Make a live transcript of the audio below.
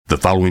The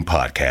following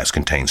podcast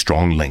contains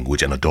strong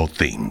language and adult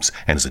themes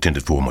and is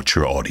intended for a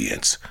mature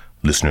audience.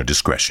 Listener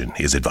discretion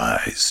is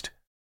advised.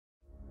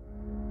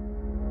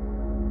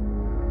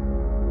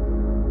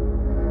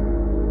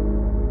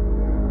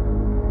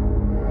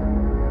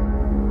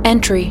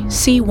 Entry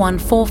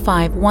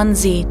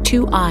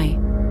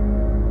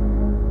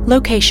C1451Z2I.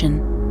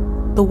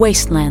 Location: the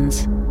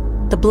Wastelands,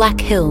 the Black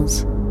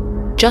Hills,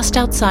 just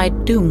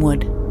outside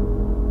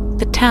Doomwood.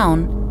 The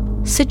town,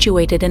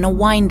 situated in a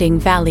winding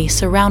valley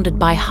surrounded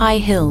by high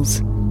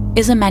hills,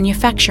 is a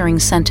manufacturing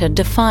center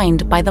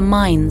defined by the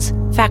mines,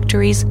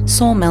 factories,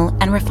 sawmill,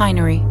 and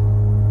refinery.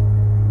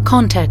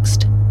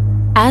 Context: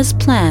 as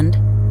planned,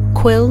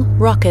 Quill,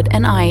 Rocket,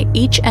 and I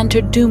each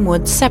entered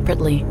Doomwood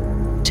separately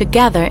to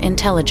gather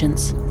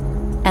intelligence,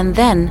 and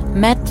then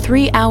met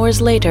 3 hours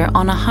later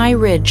on a high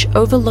ridge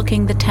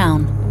overlooking the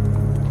town.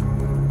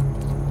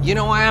 You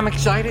know why I'm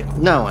excited?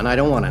 No, and I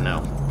don't want to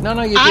know. No,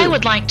 you do. I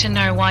would like to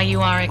know why you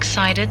are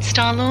excited,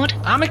 Star-Lord.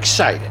 I'm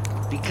excited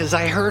because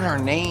I heard our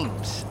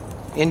names.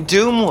 In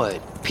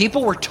Doomwood,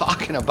 people were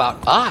talking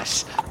about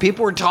us.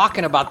 People were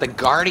talking about the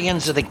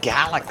Guardians of the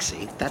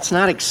Galaxy. That's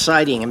not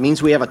exciting. It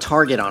means we have a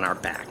target on our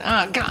back.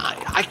 God,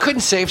 I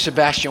couldn't save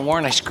Sebastian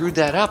Warren. I screwed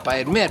that up, I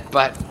admit,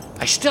 but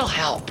I still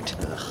helped.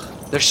 Ugh.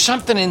 There's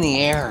something in the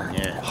air.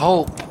 Yeah.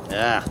 Hope.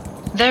 Yeah.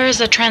 There is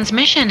a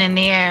transmission in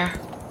the air.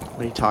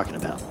 What are you talking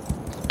about?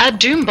 A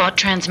Doombot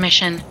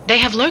transmission. They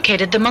have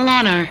located the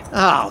Milano.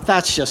 Oh,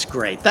 that's just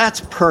great.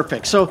 That's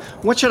perfect. So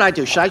what should I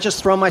do? Should I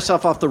just throw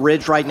myself off the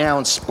ridge right now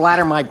and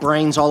splatter my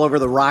brains all over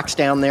the rocks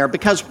down there?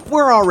 Because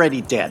we're already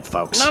dead,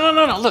 folks.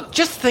 No. Look,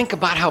 just think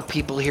about how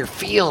people here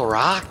feel,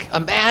 Rock.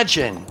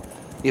 Imagine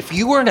if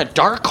you were in a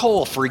dark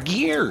hole for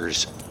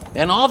years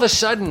and all of a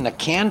sudden a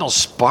candle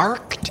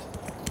sparked.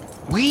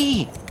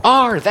 We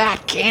are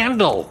that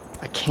candle.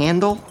 A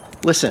candle?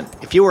 Listen,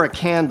 if you were a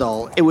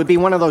candle, it would be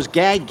one of those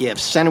gag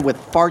gifts scented with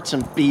farts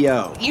and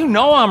BO. You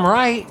know I'm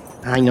right,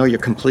 I know you're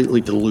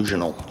completely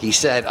delusional. he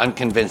said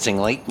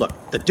unconvincingly. Look,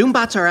 the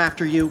Doombots are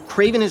after you,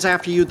 Kraven is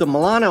after you, the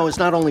Milano is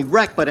not only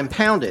wrecked but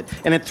impounded,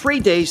 and in 3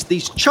 days,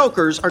 these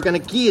chokers are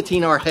going to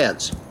guillotine our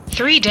heads.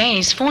 3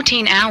 days,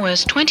 14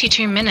 hours,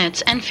 22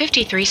 minutes, and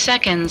 53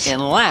 seconds.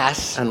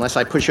 Unless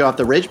I push you off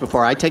the ridge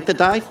before I take the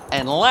dive?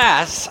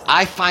 Unless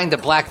I find the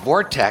black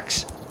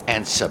vortex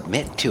and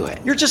submit to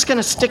it. You're just going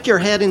to stick your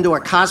head into a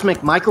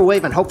cosmic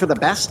microwave and hope for the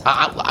best?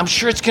 I'm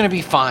sure it's going to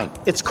be fine.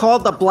 It's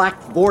called the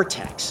Black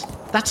Vortex.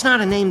 That's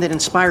not a name that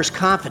inspires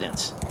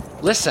confidence.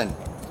 Listen,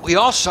 we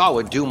all saw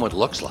what Doomwood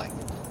looks like.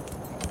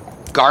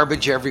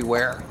 Garbage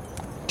everywhere,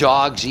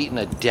 dogs eating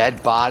a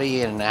dead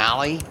body in an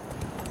alley,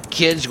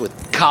 kids with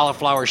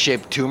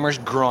cauliflower-shaped tumors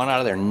growing out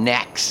of their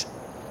necks,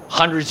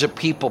 hundreds of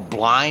people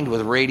blind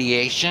with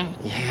radiation.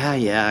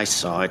 Yeah, I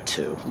saw it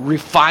too.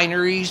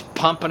 Refineries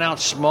pumping out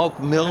smoke,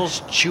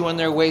 mills chewing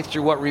their way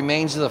through what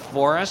remains of the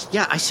forest.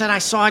 Yeah, I said I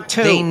saw it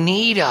too. They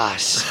need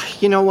us.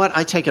 You know what?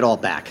 I take it all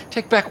back.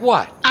 Take back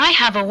what? I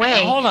have a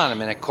way. Now, hold on a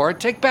minute, Cora.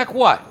 Take back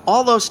what?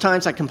 All those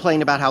times I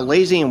complained about how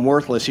lazy and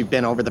worthless you've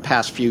been over the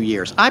past few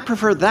years. I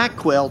prefer that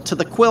Quill to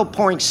the Quill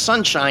pouring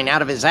sunshine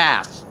out of his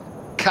ass.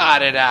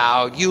 Cut it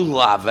out. You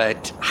love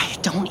it. I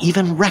don't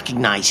even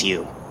recognize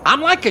you.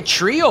 I'm like a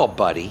tree, old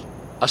buddy.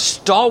 A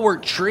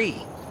stalwart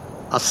tree.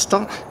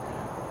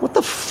 What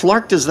the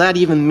flark does that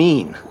even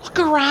mean? Look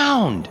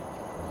around.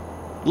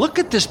 Look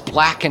at this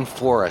blackened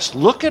forest.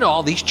 Look at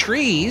all these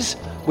trees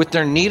with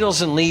their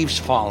needles and leaves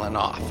falling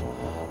off.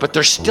 But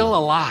they're still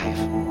alive.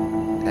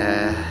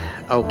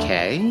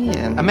 Okay,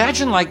 and...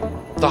 Imagine like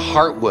the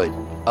heartwood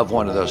of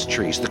one of those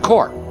trees, the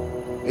core.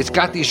 It's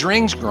got these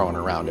rings growing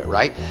around it,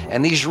 right?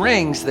 And these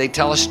rings, they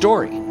tell a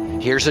story.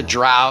 Here's a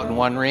drought in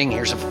one ring,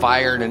 here's a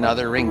fire in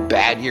another ring,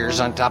 bad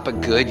years on top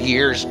of good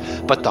years.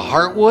 But the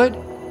heartwood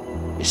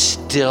is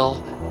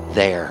still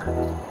there.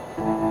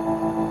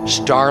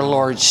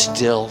 Star-Lord's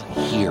still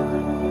here.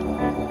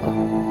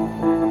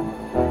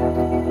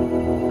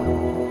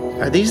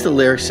 Are these the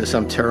lyrics to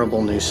some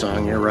terrible new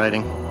song you're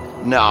writing?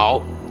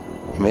 No.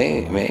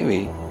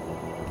 Maybe.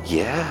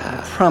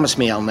 Yeah. Promise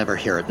me I'll never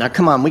hear it. Now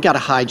come on, we gotta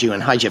hide you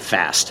and hide you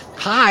fast.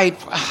 Hide?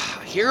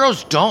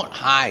 Heroes don't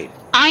hide.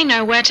 I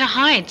know where to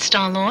hide,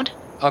 Star-Lord.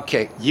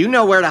 Okay. You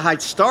know where to hide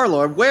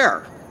Star-Lord.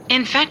 Where?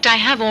 In fact, I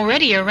have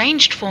already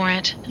arranged for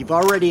it. You've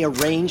already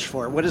arranged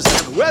for it. What is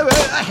that?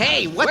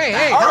 Hey, what the Hey,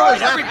 hell all right, is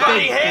that everybody,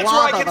 big hands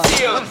blob where I can of a-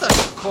 see 'em. What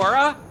the-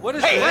 Cora? What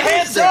is Hey, this?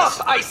 hands up!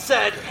 I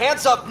said,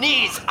 hands up,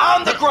 knees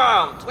on the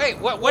ground. Wait,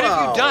 what have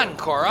Whoa. you done,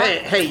 Cora?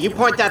 Hey, you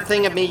point that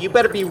thing at me. You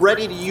better be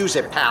ready to use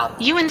it, pal.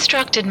 You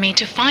instructed me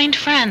to find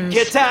friends.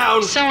 Get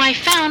down! So I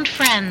found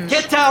friends.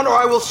 Get down or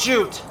I will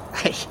shoot.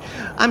 Hey,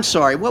 I'm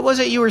sorry. What was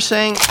it you were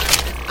saying?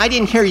 I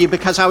didn't hear you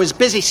because I was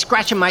busy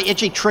scratching my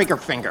itchy trigger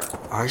finger.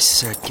 I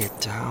said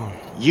get down.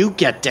 You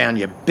get down,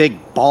 you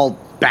big bald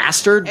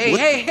bastard.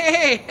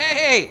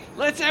 Hey,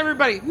 let's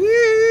everybody,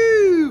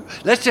 woo!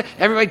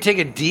 Everybody take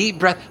a deep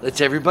breath. Let's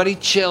everybody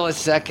chill a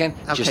second.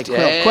 Okay, Just Quill,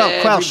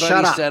 everybody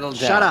shut up. settle down.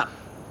 Shut up.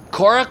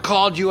 Cora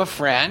called you a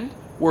friend.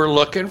 We're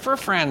looking for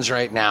friends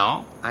right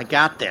now. I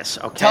got this,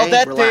 okay? Tell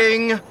that Relax.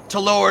 thing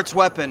to lower its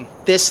weapon.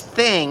 This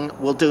thing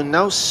will do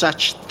no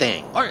such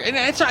thing. All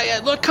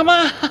right, look, come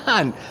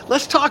on.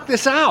 Let's talk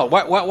this out.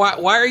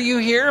 Why are you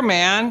here,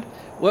 man?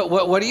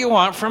 What do you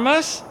want from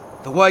us?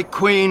 The White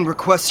Queen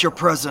requests your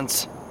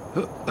presence.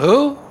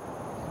 Who?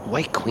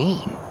 White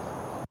Queen.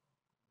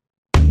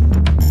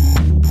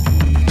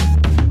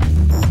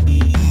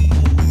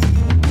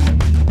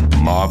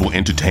 Marvel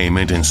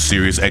Entertainment and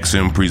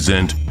SiriusXM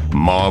present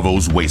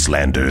Marvel's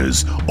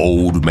Wastelanders,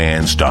 Old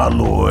Man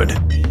Star-Lord.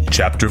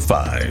 Chapter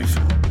 5,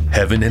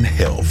 Heaven and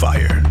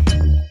Hellfire.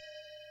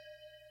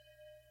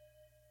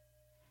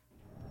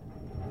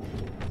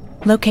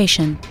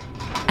 Location: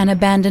 an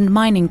abandoned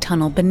mining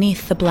tunnel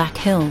beneath the Black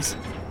Hills.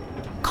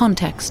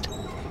 Context: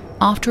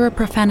 after a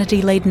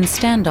profanity-laden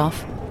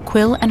standoff,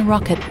 Quill and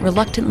Rocket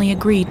reluctantly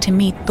agreed to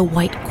meet the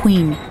White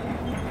Queen.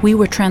 We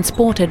were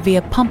transported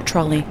via pump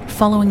trolley,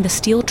 following the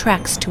steel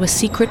tracks to a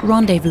secret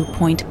rendezvous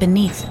point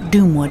beneath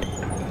Doomwood.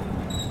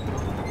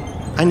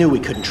 I knew we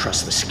couldn't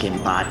trust the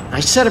skin bot. I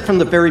said it from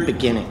the very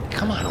beginning.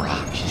 Come on,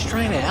 Rock. She's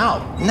trying to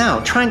help.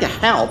 No, trying to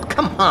help?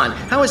 Come on.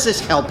 How is this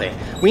helping?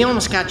 We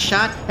almost got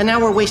shot, and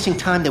now we're wasting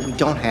time that we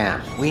don't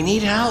have. We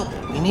need help.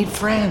 We need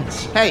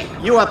friends. Hey,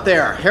 you up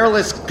there,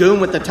 hairless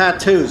goon with the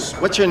tattoos.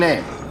 What's your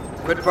name?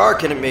 Quit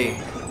barking at me,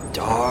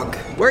 dog.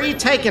 Where are you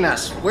taking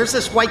us? Where's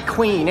this White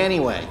Queen,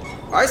 anyway?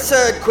 I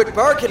said quit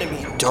barking at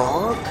me,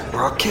 dog,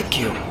 or I'll kick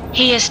you.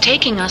 He is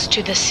taking us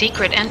to the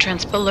secret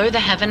entrance below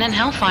the Heaven and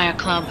Hellfire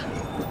Club.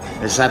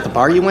 Is that the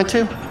bar you went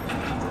to?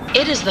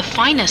 It is the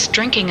finest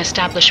drinking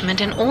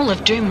establishment in all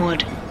of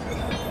Doomwood.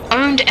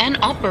 Owned and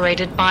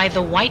operated by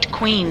the White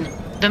Queen,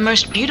 the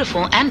most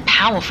beautiful and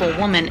powerful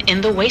woman in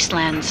the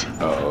Wastelands.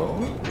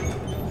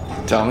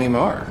 Oh? Tell me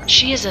more.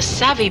 She is a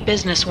savvy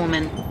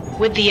businesswoman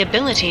with the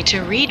ability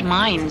to read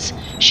minds.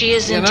 She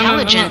is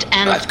intelligent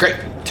and... That's great.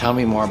 Tell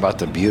me more about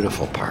the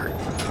beautiful part.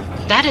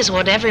 That is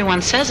what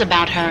everyone says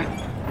about her.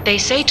 They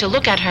say to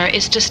look at her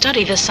is to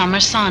study the summer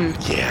sun.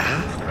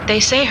 Yeah? They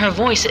say her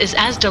voice is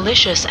as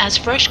delicious as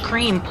fresh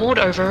cream poured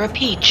over a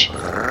peach.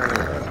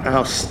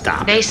 Oh,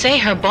 stop. They say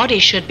her body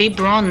should be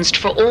bronzed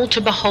for all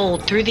to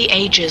behold through the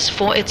ages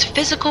for its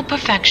physical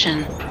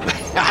perfection.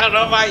 I don't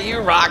know about you,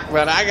 Rock,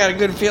 but I got a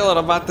good feeling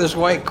about this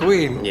White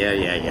Queen.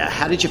 Yeah.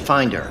 How did you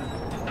find her?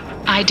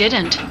 I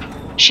didn't.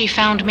 She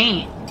found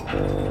me.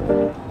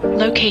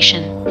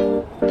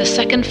 Location: the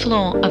second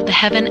floor of the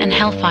Heaven and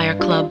Hellfire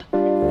Club,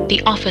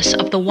 the office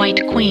of the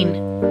White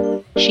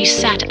Queen. She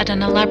sat at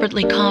an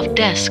elaborately carved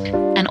desk,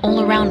 and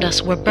all around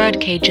us were bird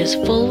cages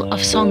full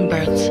of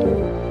songbirds.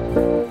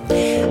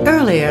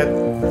 Earlier,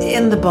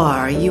 in the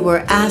bar, you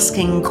were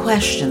asking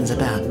questions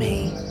about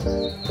me.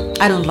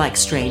 I don't like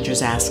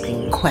strangers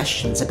asking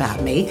questions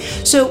about me,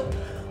 so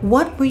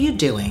what were you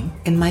doing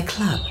in my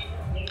club?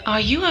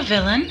 Are you a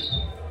villain?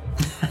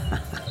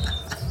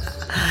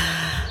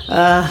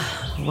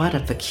 What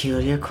a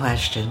peculiar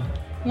question.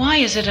 Why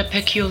is it a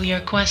peculiar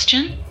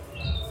question?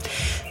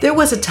 There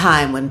was a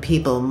time when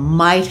people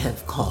might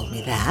have called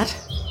me that.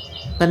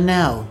 But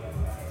no,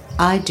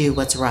 I do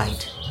what's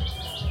right.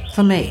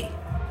 For me.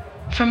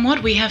 From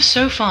what we have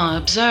so far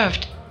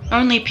observed,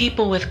 only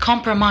people with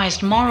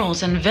compromised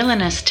morals and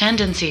villainous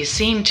tendencies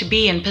seem to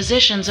be in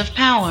positions of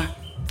power.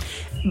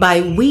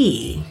 By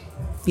we,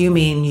 you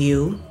mean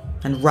you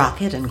and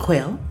Rocket and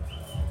Quill?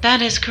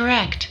 That is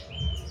correct.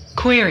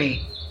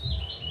 Query: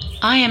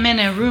 I am in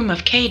a room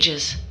of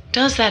cages.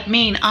 Does that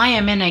mean I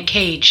am in a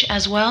cage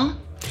as well?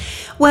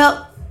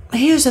 Well,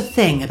 here's the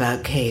thing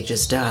about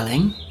cages,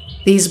 darling.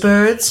 These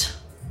birds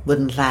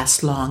wouldn't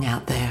last long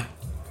out there.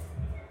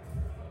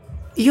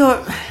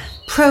 Your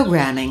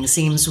programming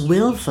seems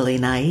willfully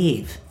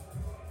naive.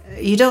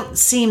 You don't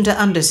seem to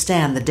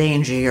understand the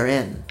danger you're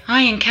in.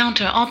 I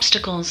encounter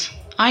obstacles.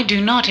 I do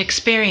not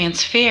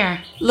experience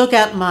fear. Look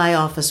out my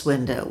office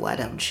window, why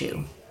don't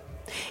you?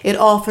 It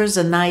offers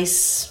a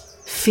nice,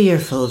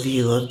 fearful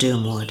view of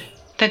Doomwood.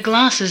 The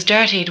glass is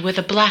dirtied with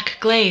a black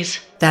glaze.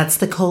 That's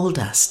the coal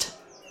dust.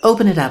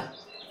 Open it up.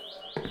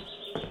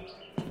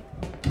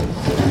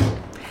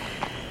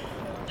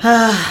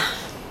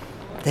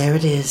 There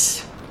it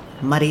is.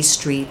 Muddy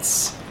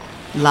streets,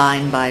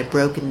 lined by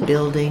broken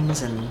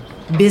buildings and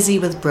busy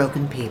with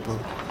broken people.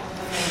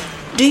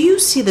 Do you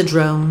see the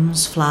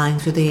drones flying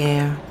through the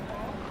air?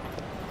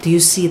 Do you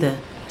see the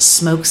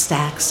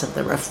smokestacks of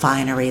the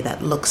refinery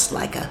that looks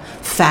like a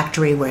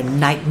factory where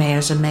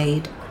nightmares are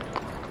made?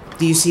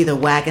 Do you see the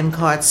wagon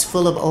carts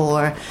full of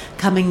ore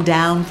coming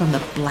down from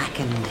the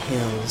blackened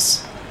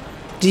hills?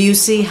 Do you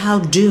see how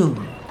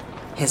Doom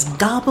has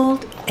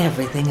gobbled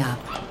everything up?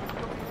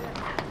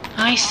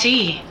 I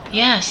see,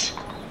 yes.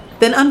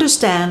 Then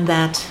understand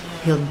that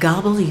he'll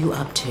gobble you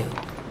up too.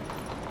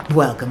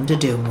 Welcome to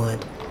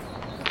Doomwood.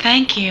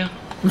 Thank you.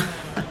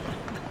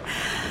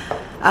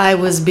 I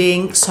was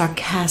being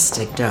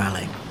sarcastic,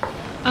 darling.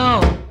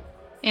 Oh,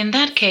 in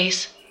that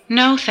case,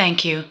 no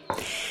thank you.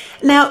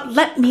 Now,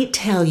 let me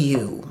tell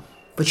you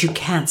what you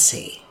can't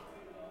see.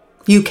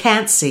 You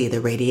can't see the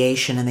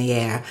radiation in the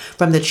air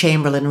from the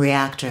Chamberlain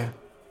reactor.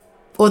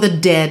 Or the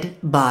dead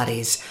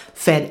bodies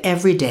fed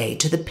every day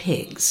to the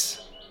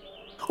pigs?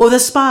 Or the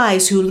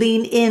spies who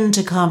lean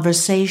into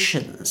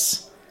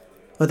conversations?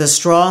 Or the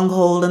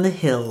stronghold in the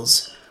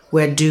hills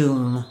where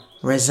doom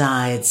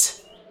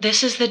resides?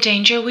 This is the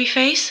danger we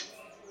face?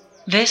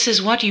 This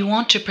is what you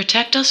want to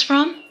protect us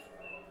from?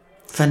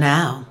 For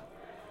now.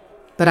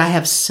 But I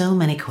have so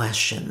many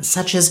questions,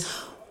 such as,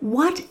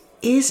 what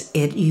is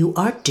it you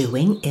are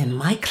doing in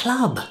my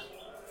club?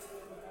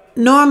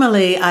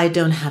 Normally, I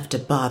don't have to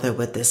bother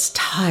with this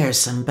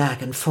tiresome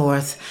back and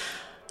forth.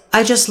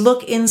 I just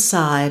look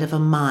inside of a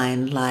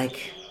mind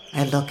like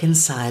I look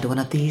inside one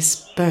of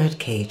these bird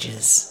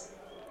cages.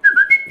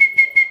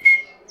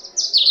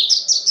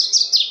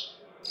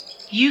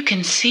 You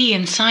can see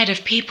inside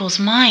of people's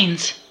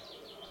minds.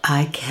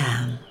 I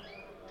can.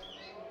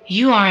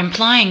 You are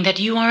implying that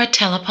you are a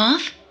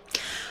telepath?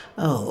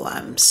 Oh,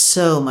 I'm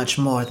so much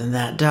more than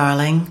that,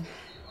 darling.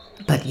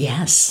 But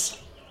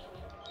yes.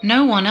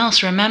 No one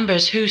else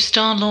remembers who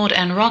Star-Lord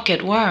and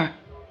Rocket were,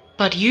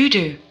 but you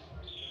do.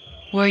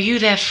 Were you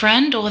their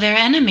friend or their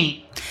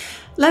enemy?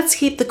 Let's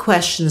keep the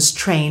questions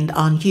trained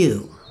on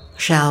you,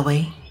 shall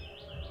we?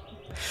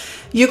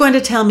 You're going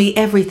to tell me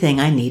everything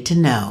I need to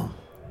know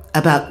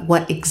about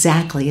what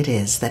exactly it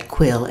is that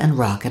Quill and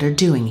Rocket are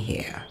doing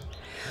here.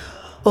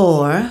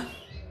 Or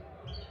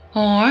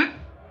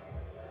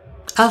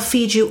I'll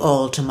feed you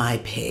all to my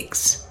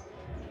pigs.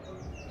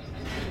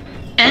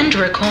 End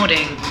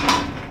recording.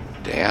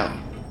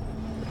 Damn.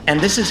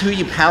 And this is who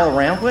you pal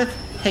around with?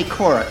 Hey,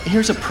 Cora,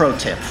 here's a pro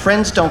tip.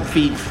 Friends don't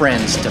feed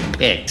friends to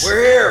pigs.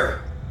 We're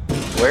here.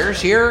 Where's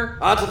here?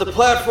 Onto the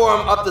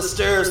platform, up the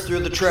stairs,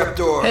 through the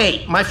trapdoor.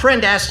 Hey, my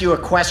friend asked you a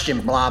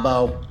question,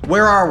 Blobbo.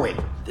 Where are we?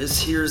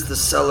 This here's the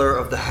cellar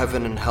of the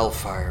heaven and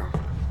hellfire.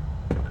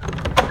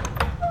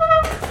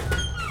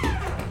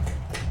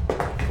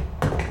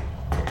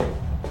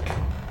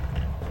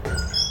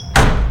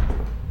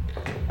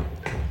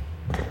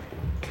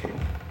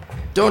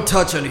 Don't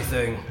touch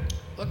anything.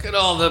 Look at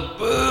all the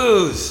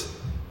booze.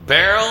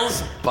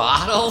 Barrels,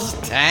 bottles,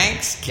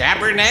 tanks,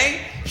 Cabernet,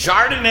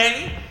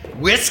 Chardonnay,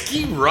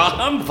 whiskey,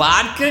 rum,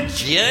 vodka,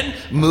 gin,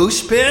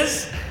 moose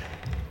piss.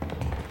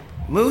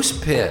 Moose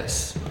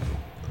piss.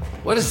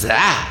 What is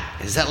that?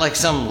 Is that like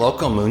some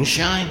local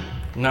moonshine?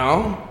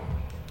 No,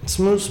 it's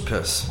moose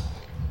piss.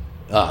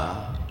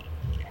 Well,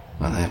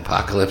 the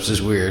apocalypse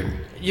is weird.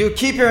 You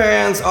keep your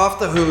hands off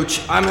the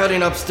hooch. I'm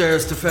heading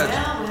upstairs to fetch.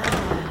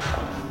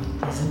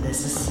 Well. Isn't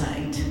this a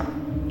sight?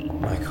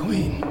 My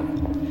queen.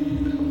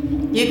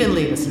 You can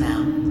leave us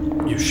now.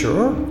 You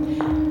sure?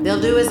 They'll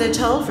do as they're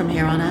told from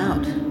here on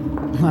out.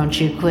 Won't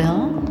you,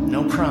 Quill?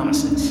 No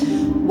promises.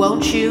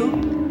 Won't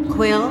you,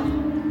 Quill?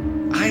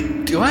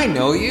 Do I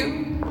know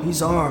you?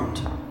 He's armed.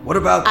 What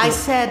about I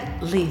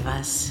said leave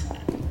us.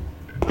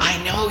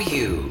 I know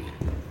you.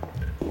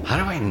 How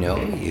do I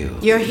know you?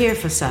 You're here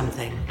for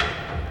something.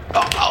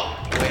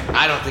 Oh, wait,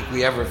 I don't think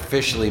we ever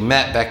officially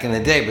met back in the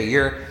day, but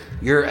you're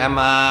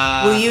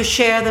Emma... Will you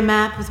share the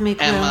map with me,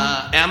 Quill?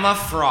 Emma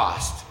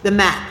Frost. The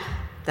map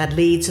that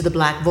leads to the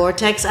Black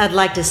Vortex. I'd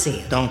like to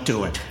see it. Don't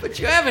do it. But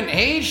you haven't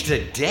aged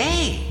a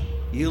day.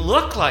 You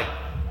look like...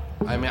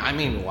 I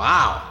mean,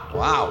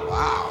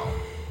 wow.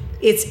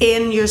 It's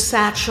in your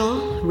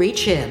satchel.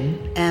 Reach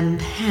in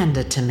and hand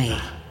it to me.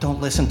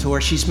 Don't listen to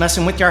her. She's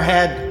messing with your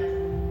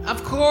head.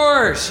 Of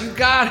course, you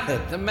got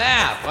it. The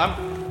map.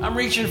 I'm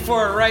reaching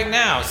for it right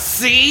now.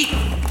 See?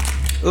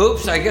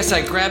 Oops, I guess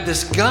I grabbed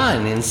this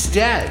gun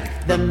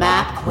instead. The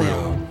map,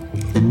 Quill.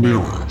 The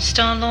mirror.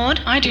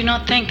 Star-Lord, I do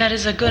not think that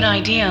is a good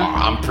idea.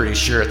 I'm pretty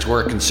sure it's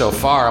working so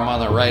far. I'm on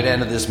the right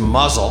end of this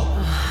muzzle.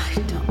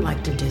 I don't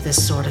like to do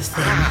this sort of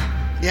thing.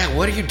 Yeah,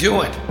 what are you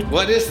doing?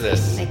 What is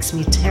this? Makes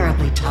me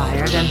terribly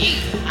tired, and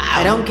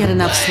I don't get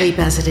enough sleep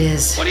as it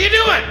is. What are you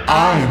doing?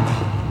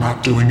 I'm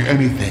not doing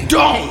anything.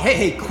 Don't!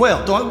 Hey,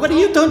 Quill, what are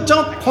you doing?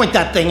 Don't point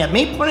that thing at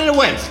me. Point it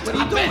away. What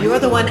are you doing? You're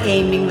the one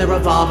aiming the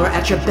revolver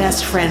at your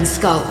best friend's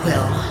skull,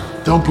 Quill.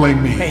 Don't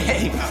blame me.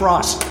 Hey,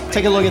 Frost,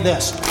 take a look at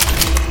this.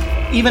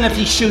 Even if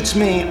he shoots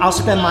me, I'll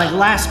spend my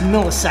last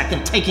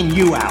millisecond taking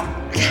you out.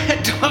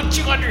 Don't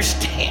you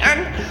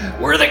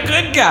understand? We're the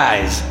good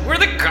guys. We're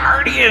the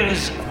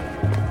guardians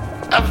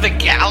of the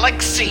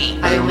galaxy.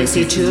 I only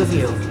see two of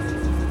you.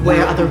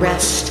 Where are the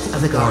rest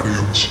of the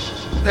Guardians?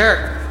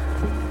 They're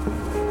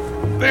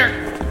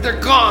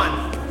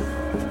gone.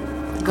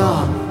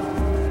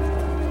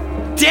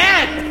 Gone.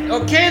 Dead.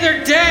 Okay,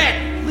 they're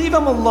dead. Leave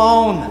him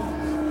alone.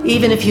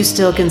 Even if you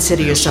still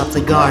consider yourself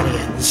the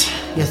Guardians,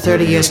 you're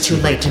 30 years too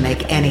late to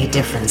make any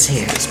difference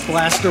here. This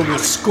blaster will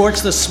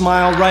scorch the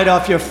smile right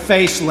off your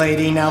face,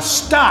 lady. Now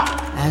stop.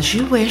 As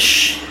you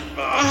wish.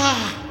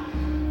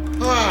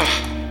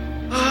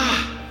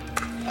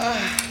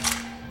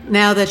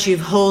 Now that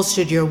you've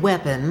holstered your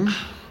weapon,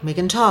 we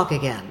can talk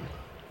again,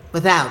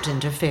 without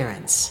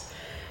interference.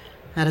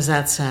 How does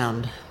that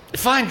sound?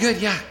 Fine,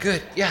 good,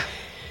 yeah.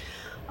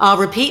 I'll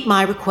repeat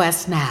my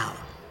request now.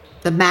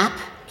 The map,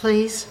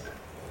 please.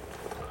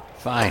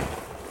 Fine.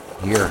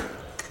 Here.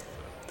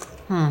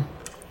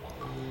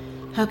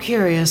 How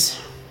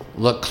curious.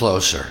 Look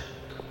closer.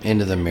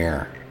 Into the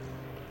mirror.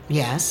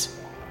 Yes.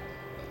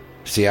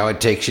 See how it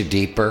takes you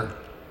deeper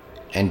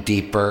and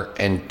deeper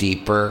and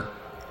deeper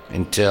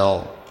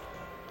until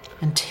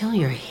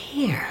you're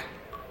here.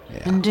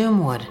 Yeah. In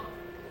Doomwood.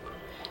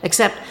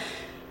 Except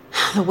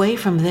the way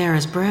from there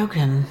is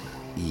broken.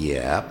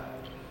 Yep.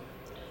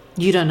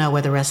 You don't know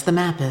where the rest of the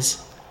map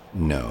is.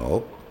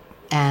 Nope.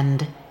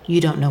 And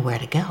you don't know where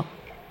to go.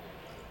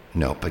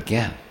 Nope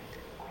again.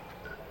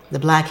 The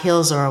Black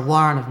Hills are a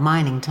warren of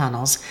mining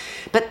tunnels,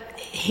 but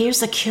here's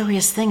the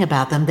curious thing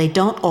about them. They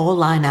don't all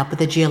line up with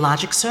the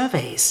geologic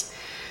surveys.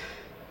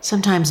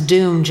 Sometimes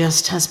Doom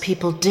just has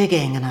people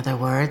digging, in other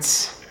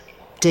words.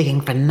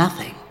 Digging for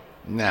nothing.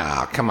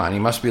 Nah, come on, he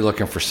must be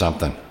looking for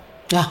something.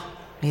 Oh,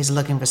 he's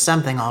looking for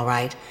something, all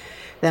right.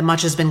 That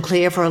much has been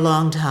clear for a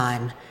long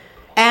time.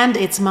 And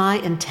it's my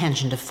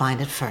intention to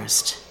find it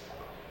first.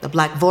 The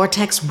Black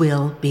Vortex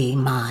will be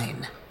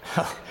mine.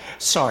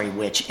 Sorry,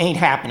 Witch. Ain't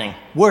happening.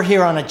 We're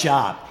here on a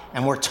job,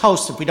 and we're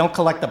toast if we don't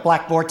collect the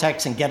Black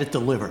Vortex and get it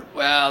delivered.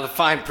 Well, the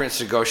fine print's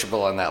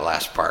negotiable on that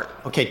last part.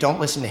 Okay, don't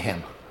listen to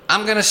him.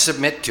 I'm gonna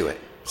submit to it.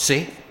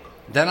 See?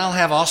 Then I'll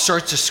have all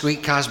sorts of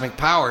sweet cosmic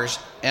powers,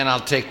 and I'll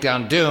take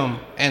down Doom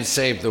and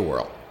save the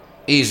world.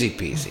 Easy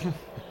peasy.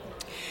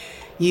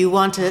 You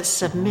want to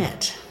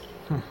submit?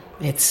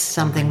 It's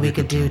something we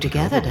could do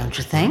together, don't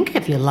you think?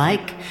 If you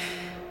like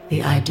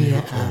the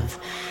idea of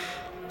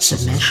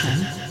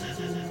submission.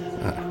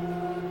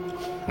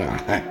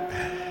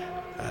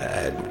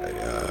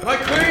 My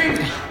queen!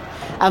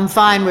 I'm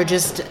fine, we're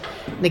just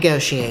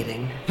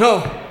negotiating.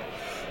 No,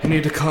 you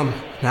need to come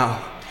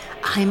now.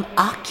 I'm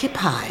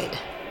occupied.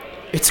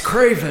 It's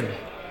Craven.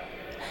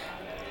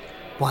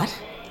 What?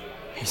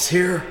 He's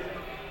here,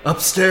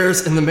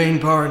 upstairs in the main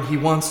barn. He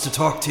wants to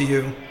talk to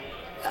you.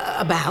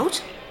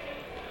 About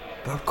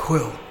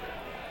Quill.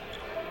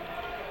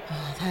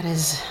 That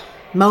is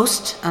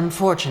most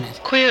unfortunate.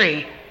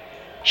 Query.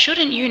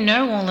 Shouldn't you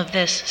know all of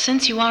this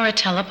since you are a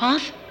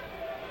telepath?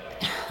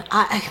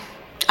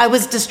 I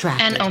was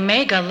distracted. An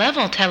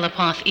Omega-level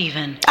telepath,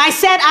 even. I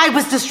said I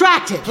was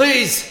distracted!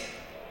 Please,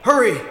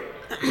 hurry!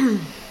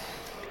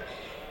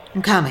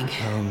 I'm coming.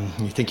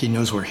 You think he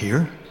knows we're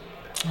here?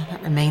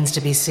 That remains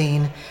to be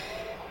seen.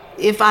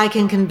 If I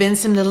can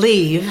convince him to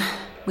leave,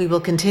 we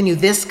will continue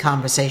this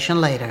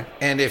conversation later.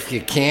 And if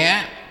you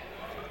can't?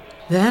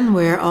 Then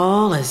we're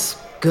all as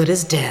good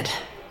as dead.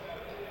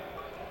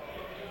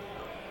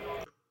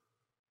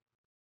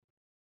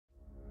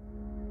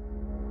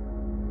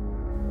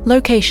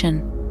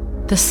 Location: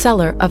 the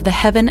cellar of the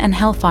Heaven and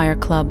Hellfire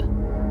Club.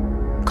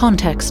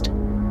 Context: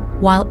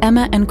 while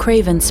Emma and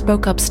Craven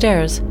spoke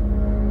upstairs,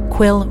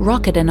 Quill,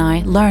 Rocket, and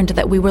I learned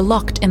that we were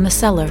locked in the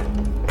cellar,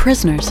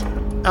 prisoners.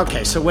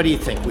 Okay, so what do you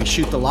think? We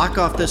shoot the lock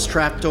off this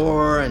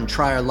trapdoor and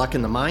try our luck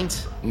in the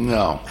mines?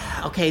 No.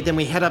 Okay, then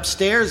we head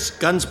upstairs,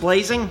 guns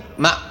blazing?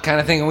 Nah, kind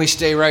of thinking we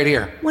stay right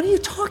here. What are you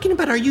talking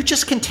about? Are you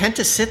just content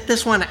to sit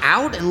this one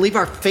out and leave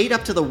our fate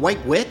up to the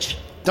White Witch?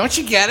 Don't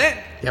you get it?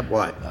 Yep,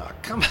 what? Oh,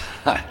 come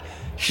on.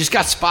 She's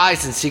got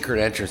spies and secret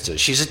entrances.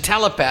 She's a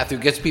telepath who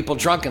gets people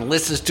drunk and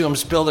listens to them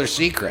spill their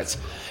secrets.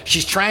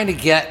 She's trying to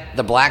get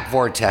the Black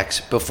Vortex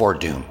before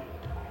Doom.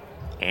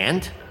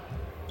 And?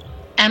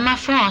 Emma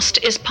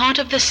Frost is part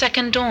of the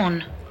Second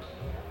Dawn.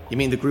 You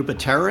mean the group of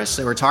terrorists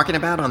they were talking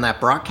about on that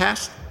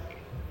broadcast?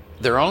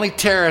 They're only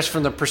terrorists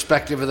from the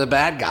perspective of the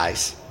bad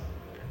guys.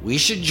 We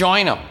should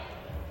join them.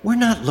 We're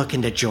not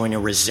looking to join a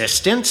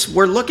resistance.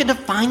 We're looking to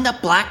find the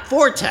Black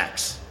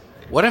Vortex.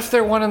 What if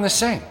they're one and the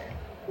same?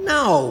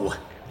 No.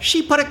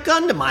 She put a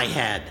gun to my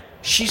head.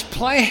 She's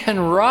playing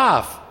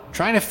rough,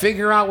 trying to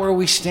figure out where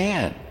we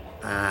stand.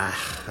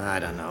 I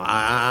don't know.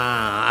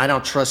 I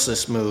don't trust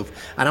this move.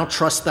 I don't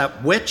trust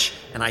that witch,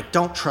 and I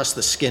don't trust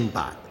the skin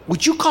bot.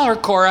 Would you call her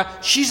Cora?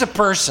 She's a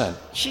person.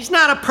 She's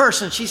not a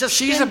person. She's a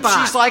skin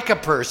bot. She's like a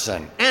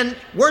person. And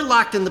we're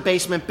locked in the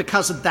basement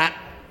because of that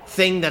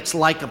thing that's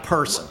like a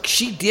person. Look,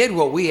 she did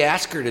what we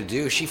asked her to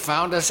do. She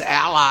found us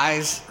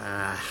allies.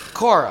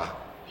 Cora.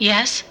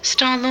 Yes,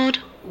 Star-Lord?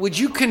 Would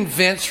you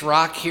convince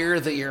Rock here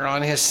that you're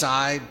on his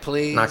side,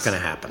 please? Not gonna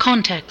happen.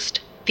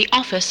 Context: the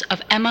office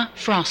of Emma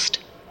Frost.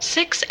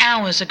 6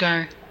 hours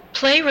ago.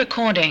 Play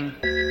recording.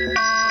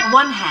 On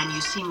one hand, you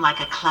seem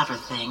like a clever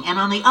thing, and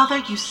on the other,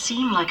 you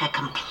seem like a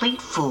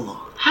complete fool.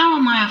 How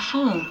am I a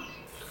fool?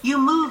 You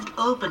moved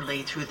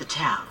openly through the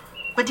town,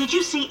 but did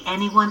you see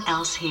anyone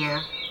else here,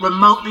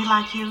 remotely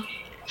like you?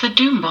 The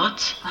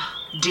Doombots?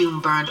 Doom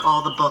burned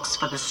all the books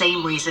for the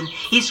same reason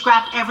he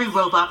scrapped every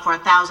robot for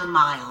 1,000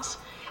 miles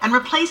and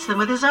replaced them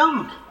with his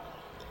own.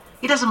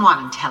 He doesn't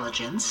want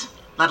intelligence,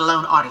 let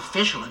alone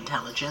artificial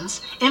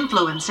intelligence,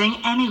 influencing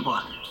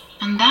anyone.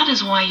 And that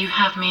is why you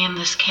have me in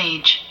this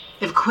cage.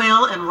 If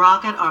Quill and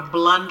Rocket are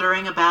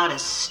blundering about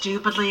as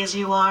stupidly as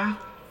you are,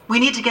 we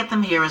need to get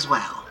them here as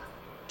well.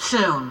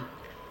 Soon.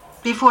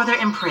 Before they're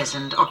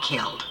imprisoned or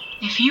killed.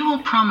 If you will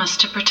promise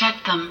to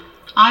protect them,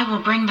 I will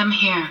bring them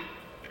here.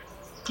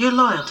 You're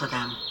loyal to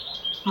them.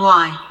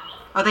 Why?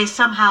 Are they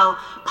somehow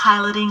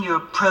piloting your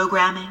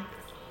programming?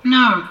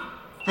 No.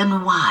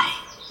 Then why?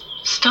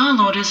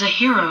 Star-Lord is a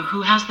hero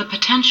who has the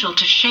potential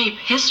to shape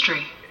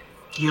history.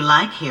 You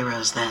like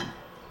heroes, then?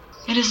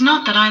 It is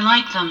not that I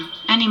like them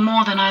any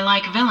more than I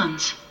like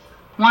villains.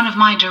 One of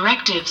my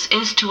directives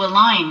is to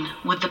align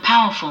with the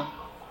powerful.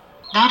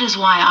 That is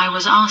why I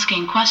was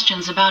asking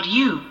questions about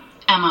you,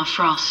 Emma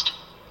Frost.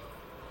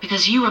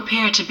 Because you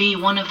appear to be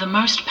one of the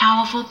most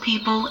powerful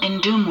people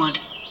in Doomwood.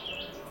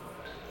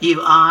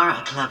 You are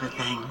a clever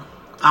thing,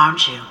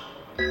 aren't you?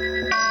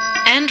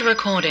 End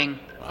recording.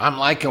 I'm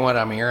liking what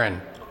I'm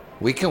hearing.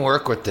 We can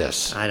work with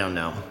this. I don't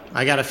know.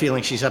 I got a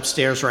feeling she's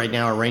upstairs right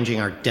now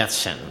arranging our death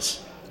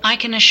sentence. I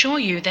can assure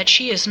you that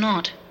she is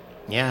not.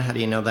 Yeah, how do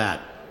you know that?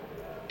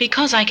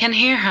 Because I can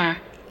hear her.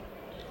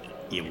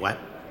 You what?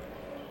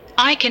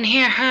 I can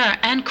hear her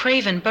and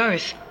Craven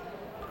both.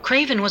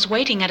 Craven was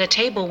waiting at a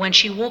table when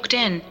she walked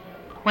in.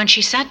 When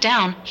she sat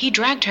down, he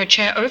dragged her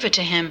chair over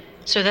to him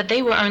so that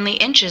they were only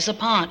inches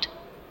apart.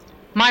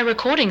 My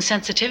recording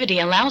sensitivity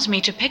allows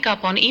me to pick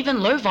up on even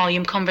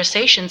low-volume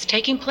conversations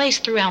taking place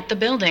throughout the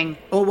building.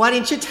 Well, why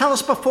didn't you tell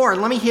us before?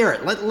 Let me hear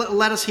it.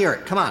 Let us hear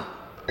it. Come on.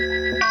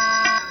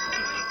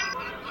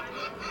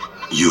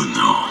 You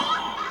know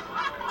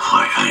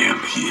why I am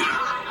here.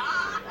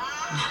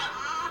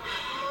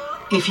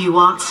 If you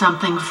want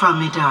something from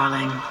me,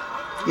 darling,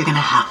 you're gonna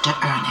have to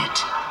earn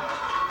it.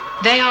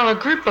 They are a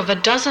group of a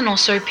dozen or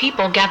so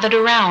people gathered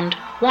around,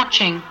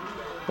 watching.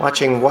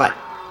 Watching what?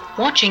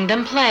 Watching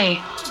them play.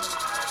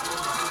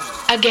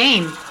 A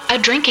game, a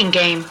drinking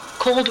game,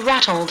 called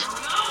Rattled.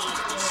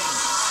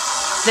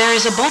 There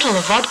is a bottle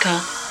of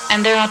vodka,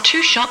 and there are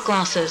 2 shot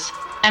glasses,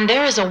 and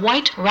there is a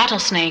white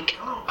rattlesnake.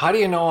 How do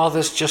you know all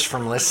this just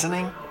from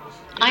listening?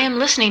 I am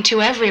listening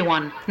to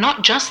everyone,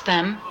 not just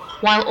them,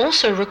 while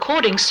also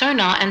recording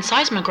sonar and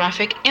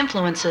seismographic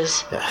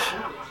influences.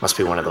 Must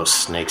be one of those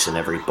snakes in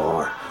every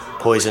bar.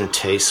 Poison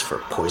tastes for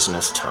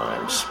poisonous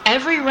times.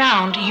 Every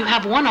round, you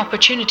have one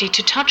opportunity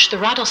to touch the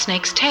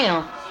rattlesnake's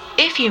tail.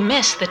 If you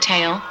miss the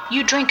tail,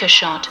 you drink a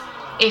shot.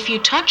 If you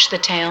touch the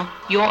tail,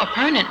 your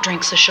opponent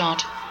drinks a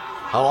shot.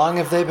 How long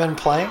have they been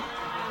playing?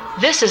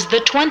 This is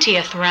the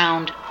 20th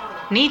round.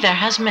 Neither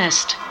has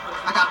missed.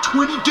 I got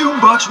 20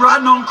 Doombucks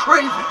riding on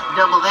Craven.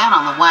 Double that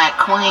on the White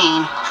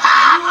Queen.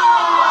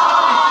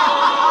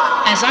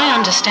 As I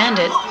understand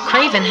it,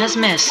 Craven has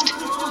missed.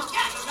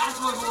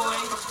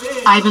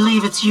 I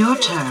believe it's your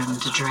turn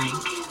to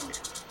drink.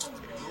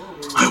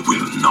 I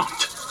will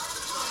not.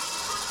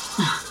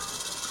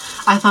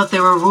 I thought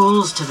there were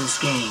rules to this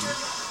game.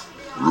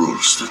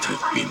 Rules that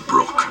have been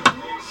broken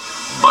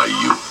by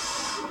you.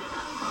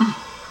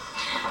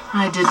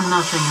 I did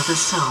nothing of the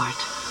sort.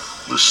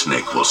 The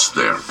snake was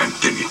there, and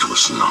then it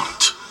was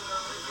not.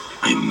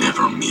 I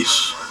never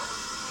miss.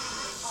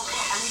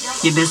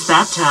 You missed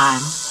that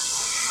time.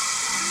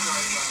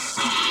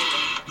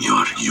 You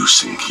are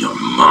using your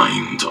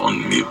mind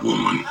on me,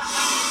 woman.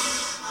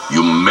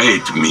 You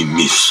made me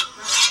miss.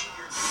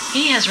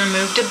 He has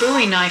removed a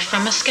Bowie knife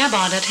from a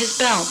scabbard at his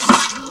belt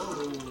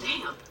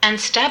and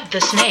stabbed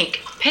the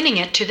snake, pinning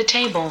it to the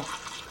table.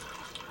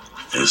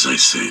 As I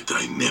said,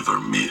 I never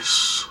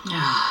miss.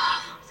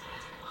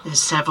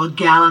 There's several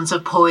gallons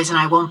of poison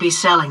I won't be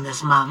selling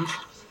this month.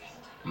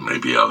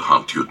 Maybe I'll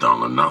hunt you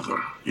down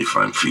another if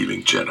I'm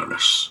feeling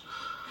generous.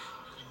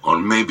 Or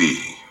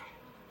maybe,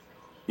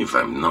 if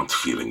I'm not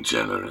feeling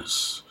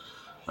generous,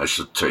 I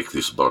should take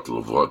this bottle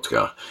of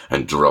vodka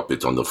and drop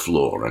it on the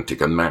floor and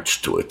take a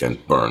match to it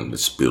and burn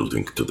this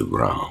building to the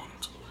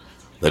ground.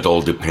 That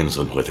all depends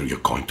on whether you're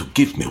going to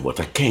give me what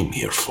I came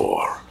here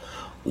for.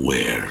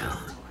 Where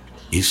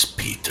is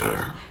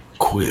Peter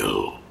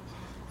Quill?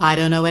 I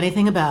don't know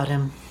anything about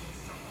him.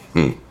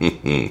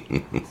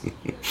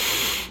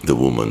 The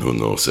woman who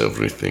knows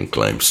everything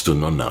claims to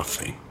know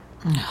nothing.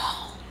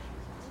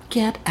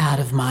 Get out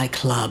of my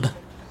club.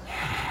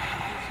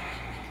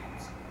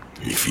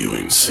 If you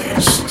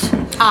insist.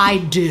 I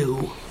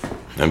do.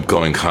 I'm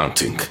going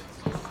hunting.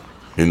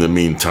 In the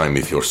meantime,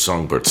 if your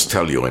songbirds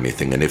tell you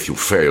anything, and if you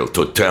fail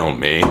to tell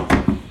me...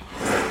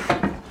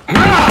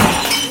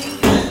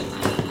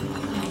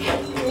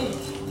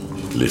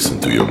 Listen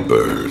to your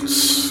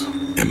birds,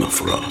 Emma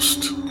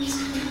Frost.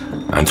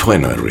 And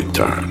when I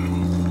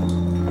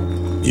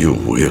return, you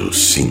will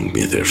sing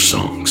me their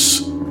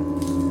songs.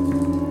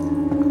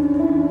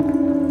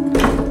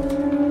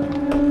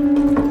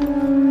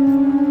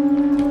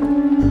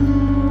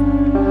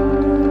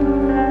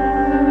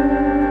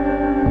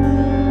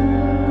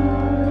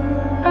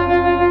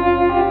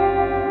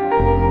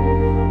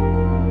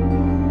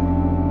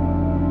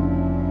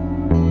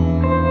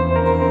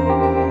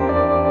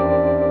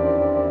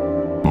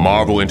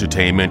 Marvel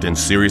Entertainment and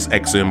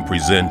SiriusXM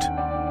present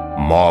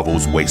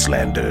Marvel's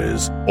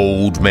Wastelanders,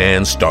 Old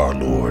Man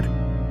Star-Lord,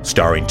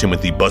 starring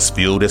Timothy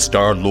Busfield as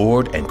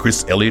Star-Lord and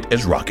Chris Elliott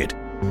as Rocket,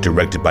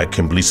 directed by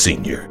Kimberly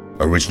Sr.,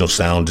 original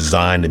sound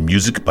design and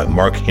music by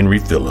Mark Henry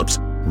Phillips,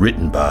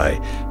 written by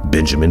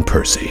Benjamin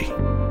Percy.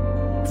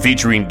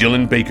 Featuring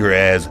Dylan Baker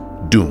as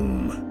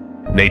Doom,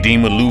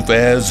 Nadeem Aloof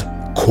as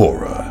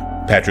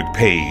Cora, Patrick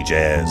Page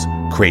as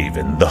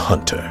Craven the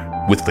Hunter,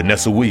 with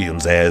Vanessa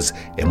Williams as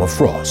Emma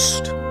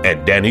Frost,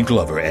 and Danny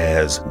Glover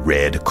as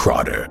Red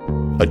Crotter.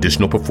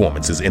 Additional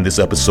performances in this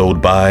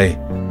episode by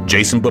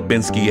Jason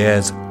Babinski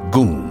as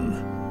Goon,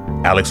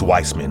 Alex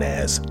Weissman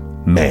as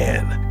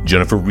Man,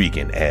 Jennifer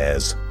Regan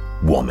as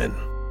Woman.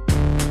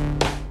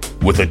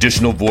 With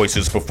additional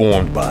voices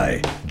performed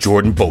by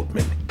Jordan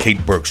Boatman,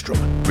 Kate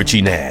Bergstrom,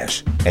 Richie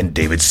Nash, and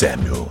David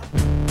Samuel.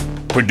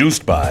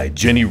 Produced by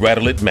Jenny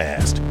Radelet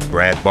Mast,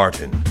 Brad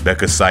Barton,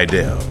 Becca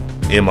Seidel,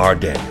 M.R.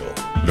 Daniel,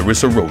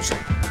 Larissa Rosen.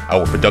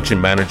 Our production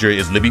manager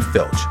is Libby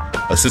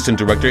Felch. Assistant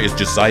director is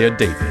Josiah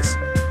Davis.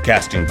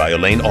 Casting by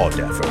Elaine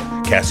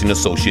Aldaffer. Casting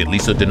associate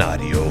Lisa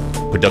Donadio.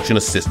 Production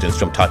assistants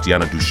from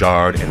Tatiana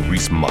Duchard and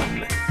Reese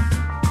Munn.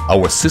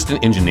 Our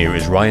assistant engineer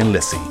is Ryan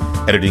Lissy.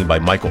 Editing by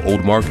Michael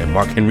Oldmark and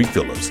Mark Henry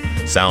Phillips.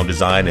 Sound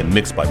design and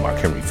mixed by Mark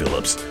Henry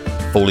Phillips.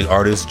 Foley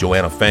artists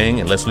Joanna Fang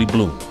and Leslie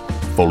Bloom.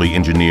 Foley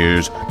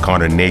engineers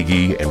Connor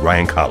Nagy and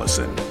Ryan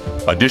Collison.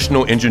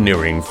 Additional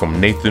engineering from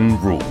Nathan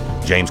Rule,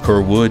 James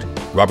Kerwood,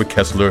 Robert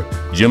Kessler,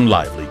 Jim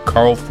Lively,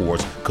 Carl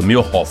Force,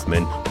 Camille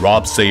Hoffman,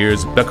 Rob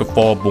Sayers, Becca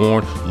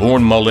Fallborn,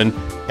 Lauren Mullen,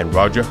 and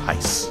Roger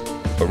Heiss.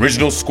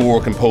 Original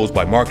score composed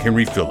by Mark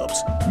Henry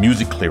Phillips.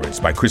 Music clearance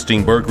by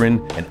Christine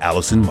Berggren and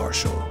Allison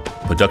Marshall.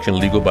 Production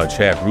legal by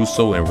Chad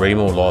Russo and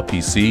Raymond Law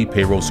PC.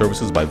 Payroll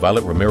services by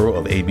Violet Romero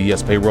of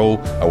ABS Payroll.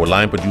 Our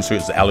line producer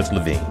is Alex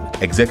Levine.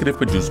 Executive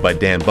produced by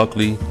Dan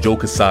Buckley, Joe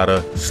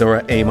Quesada,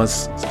 Sarah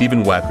Amos,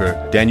 Stephen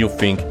Wacker, Daniel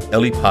Fink,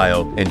 Ellie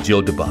Pyle, and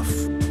Jill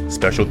DeBuff.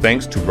 Special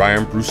thanks to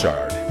Ryan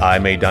Broussard,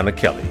 Aimee Donna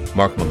Kelly,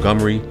 Mark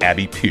Montgomery,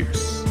 Abby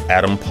Pierce,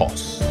 Adam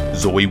Poss,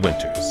 Zoe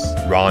Winters,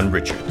 Ron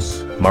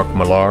Richards, Mark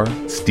Millar,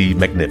 Steve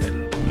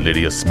McNiven,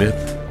 Lydia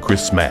Smith,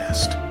 Chris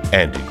Mast,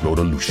 Andy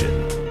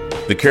Grodelushin.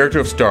 The character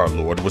of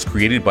Star-Lord was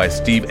created by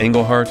Steve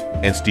Englehart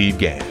and Steve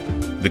Gann.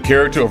 The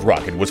character of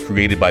Rocket was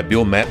created by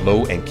Bill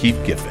Matlow and Keith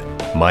Giffen.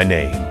 My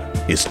name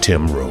is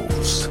Tim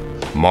Rose.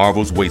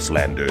 Marvel's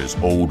Wastelanders,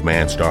 Old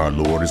Man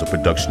Star-Lord is a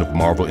production of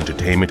Marvel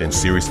Entertainment and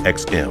Sirius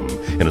XM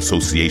in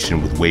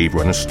association with Wave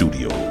Runner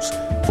Studios.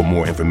 For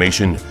more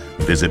information,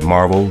 visit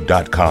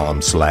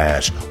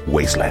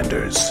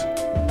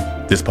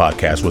marvel.com/wastelanders. This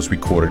podcast was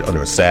recorded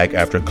under a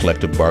SAG-AFTRA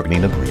collective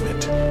bargaining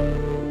agreement.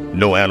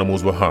 No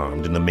animals were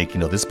harmed in the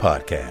making of this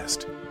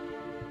podcast.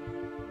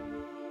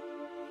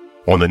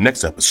 On the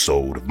next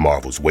episode of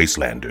Marvel's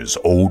Wastelanders,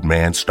 Old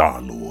Man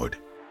Star-Lord.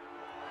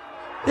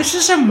 This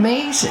is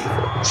amazing.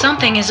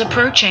 Something is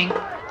approaching.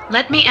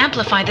 Let me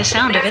amplify the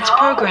sound of its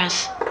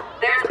progress.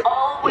 There's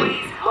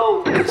always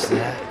hope. What's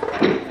that?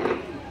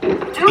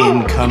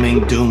 Doom.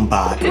 Incoming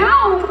Doombot.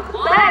 Doom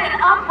led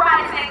an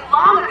uprising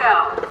long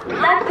ago.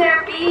 Let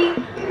there be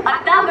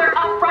another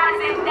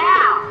uprising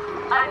now.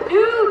 A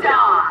new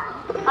dawn.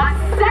 A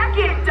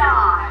second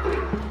dawn.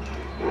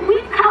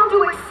 We've come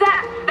to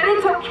accept that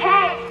it's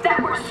okay that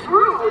we're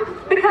screwed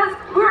because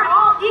we're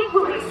all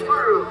equally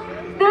screwed.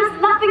 There's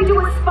nothing to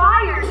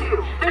aspire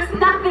to. There's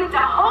nothing to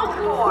hope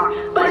for,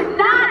 but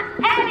not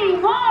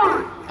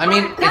anymore. I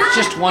mean, it's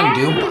just one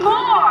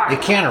Doombot. You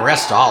can't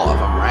arrest all of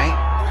them, right?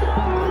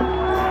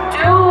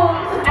 Doom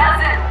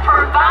doesn't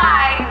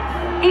provide.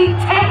 He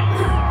takes.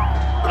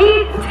 He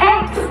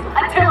takes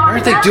until our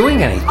Aren't they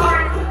doing anything?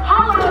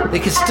 hollow. They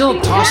could still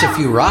toss a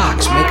few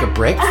rocks, make a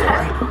break for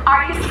it.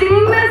 Are you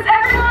seeing this,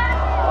 everyone?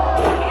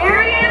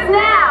 Here he is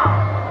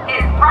now.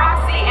 His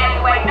proxy,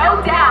 anyway,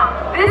 no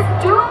doubt. This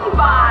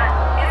Doombot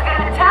is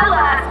going to tell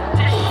us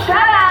to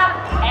shut up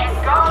and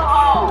go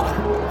home.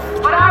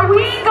 But are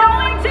we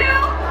going to?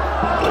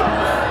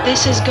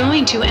 This is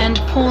going to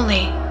end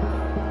poorly.